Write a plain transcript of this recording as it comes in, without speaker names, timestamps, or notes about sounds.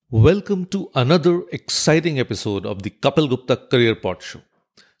Welcome to another exciting episode of the Kapeel Gupta Career PodShow.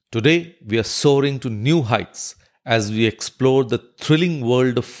 Today, we are soaring to new heights as we explore the thrilling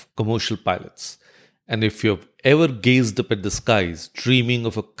world of commercial pilots. And if you've ever gazed up at the skies, dreaming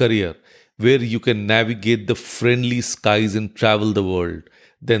of a career where you can navigate the friendly skies and travel the world,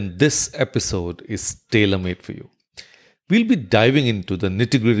 then this episode is tailor-made for you. We'll be diving into the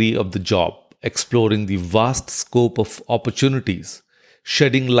nitty-gritty of the job, exploring the vast scope of opportunities,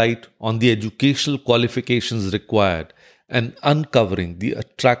 shedding light on the educational qualifications required, and uncovering the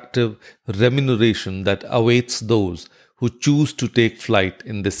attractive remuneration that awaits those who choose to take flight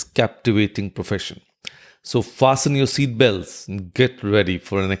in this captivating profession. So fasten your seatbelts and get ready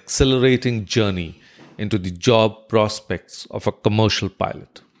for an exhilarating journey into the job prospects of a commercial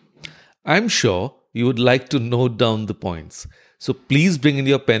pilot. I'm sure you would like to note down the points, so please bring in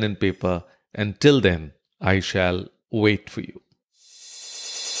your pen and paper. Until then, I shall wait for you.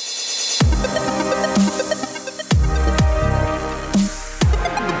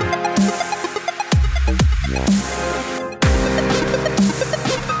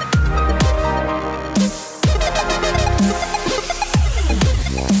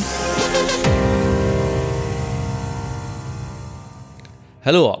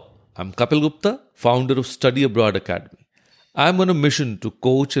 Hello all, I'm Kapeel Gupta, founder of Study Abroad Academy. I'm on a mission to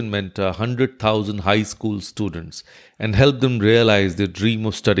coach and mentor 100,000 high school students and help them realize their dream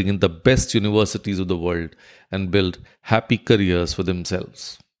of studying in the best universities of the world and build happy careers for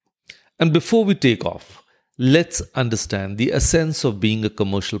themselves. And before we take off, let's understand the essence of being a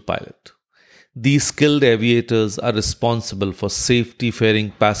commercial pilot. These skilled aviators are responsible for safely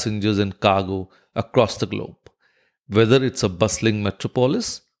ferrying passengers and cargo across the globe. Whether it's a bustling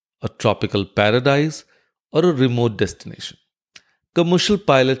metropolis, a tropical paradise, or a remote destination, commercial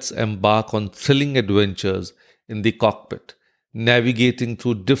pilots embark on thrilling adventures in the cockpit, navigating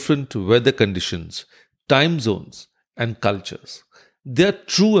through different weather conditions, time zones, and cultures. They are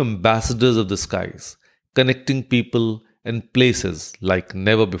true ambassadors of the skies, connecting people and places like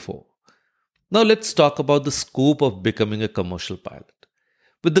never before. Now let's talk about the scope of becoming a commercial pilot.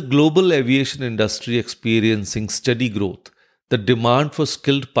 With the global aviation industry experiencing steady growth, the demand for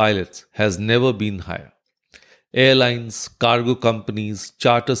skilled pilots has never been higher. Airlines, cargo companies,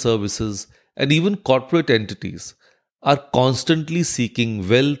 charter services, and even corporate entities are constantly seeking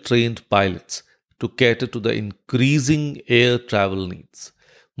well-trained pilots to cater to the increasing air travel needs.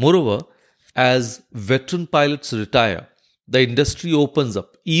 Moreover, as veteran pilots retire, the industry opens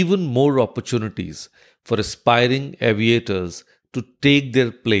up even more opportunities for aspiring aviators to take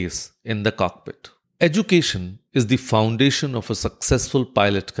their place in the cockpit. Education is the foundation of a successful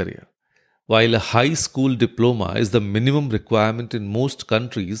pilot career. While a high school diploma is the minimum requirement in most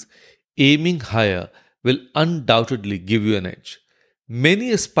countries, aiming higher will undoubtedly give you an edge.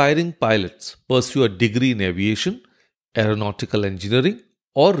 Many aspiring pilots pursue a degree in aviation, aeronautical engineering,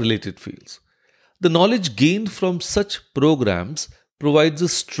 or related fields. The knowledge gained from such programs provides a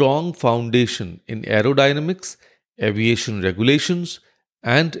strong foundation in aerodynamics, aviation regulations,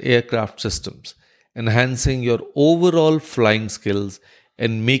 and aircraft systems, enhancing your overall flying skills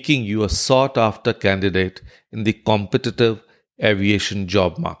and making you a sought-after candidate in the competitive aviation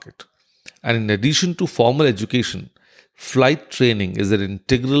job market. And in addition to formal education, flight training is an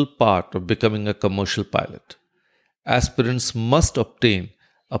integral part of becoming a commercial pilot. Aspirants must obtain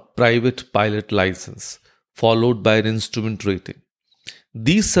a private pilot license, followed by an instrument rating.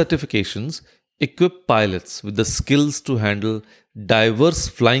 These certifications equip pilots with the skills to handle diverse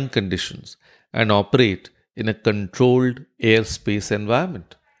flying conditions and operate in a controlled airspace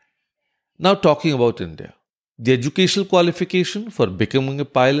environment. Now, talking about India, the educational qualification for becoming a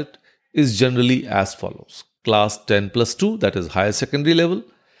pilot is generally as follows: Class 10 plus 2, that is higher secondary level,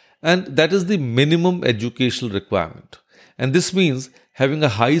 and that is the minimum educational requirement. And this means having a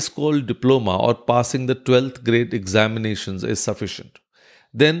high school diploma or passing the 12th grade examinations is sufficient.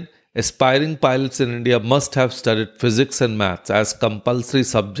 Then, aspiring pilots in India must have studied physics and maths as compulsory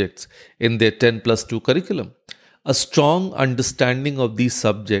subjects in their 10 plus 2 curriculum. A strong understanding of these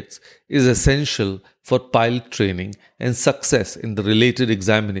subjects is essential for pilot training and success in the related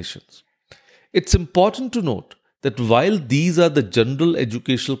examinations. It's important to note that while these are the general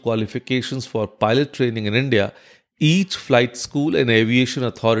educational qualifications for pilot training in India, each flight school and aviation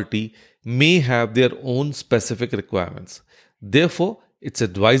authority may have their own specific requirements. Therefore, it's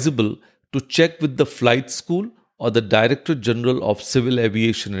advisable to check with the flight school or the Director General of Civil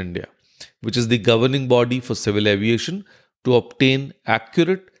Aviation in India, which is the governing body for civil aviation, to obtain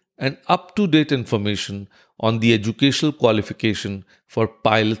accurate and up-to-date information on the educational qualification for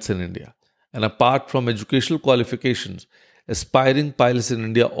pilots in India. And apart from educational qualifications, aspiring pilots in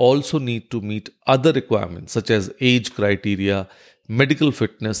India also need to meet other requirements such as age criteria, medical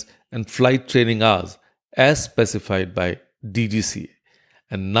fitness, and flight training hours as specified by DGCA.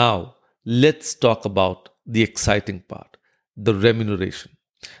 And now, let's talk about the exciting part, the remuneration.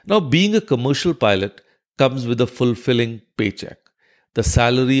 Now, being a commercial pilot comes with a fulfilling paycheck. The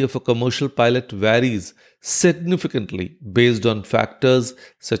salary of a commercial pilot varies significantly based on factors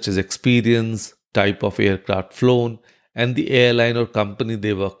such as experience, type of aircraft flown, and the airline or company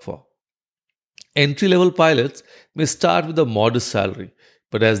they work for. Entry level pilots may start with a modest salary,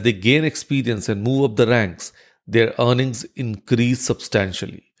 but as they gain experience and move up the ranks, their earnings increase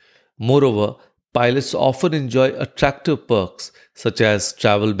substantially. Moreover, pilots often enjoy attractive perks such as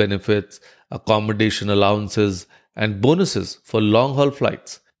travel benefits, accommodation allowances, and bonuses for long haul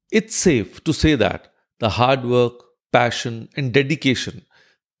flights. It's safe to say that the hard work, passion, and dedication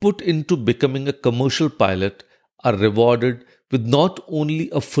put into becoming a commercial pilot are rewarded with not only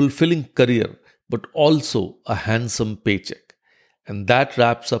a fulfilling career but also a handsome paycheck. And that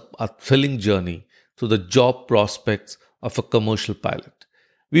wraps up our thrilling journey to the job prospects of a commercial pilot.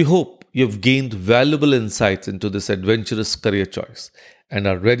 We hope you've gained valuable insights into this adventurous career choice and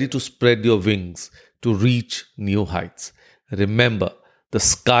are ready to spread your wings to reach new heights. Remember, the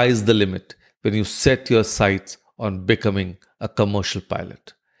sky is the limit when you set your sights on becoming a commercial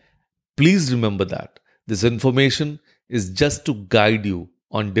pilot. Please remember that this information is just to guide you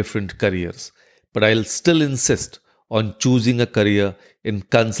on different careers, but I'll still insist on choosing a career in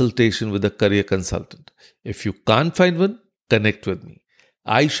consultation with a career consultant. If you can't find one, connect with me.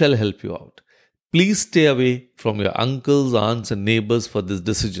 I shall help you out. Please stay away from your uncles, aunts, and neighbors for this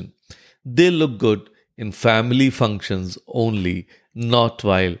decision. They look good in family functions only, not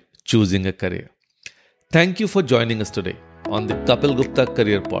while choosing a career. Thank you for joining us today on the Kapeel Gupta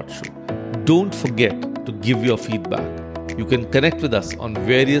Career Pod Show. Don't forget to give your feedback. You can connect with us on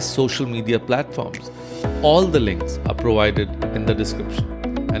various social media platforms. All the links are provided in the description.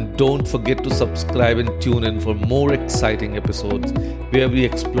 And don't forget to subscribe and tune in for more exciting episodes where we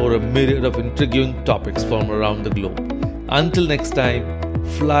explore a myriad of intriguing topics from around the globe. Until next time,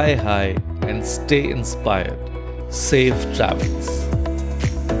 fly high and stay inspired. Safe travels.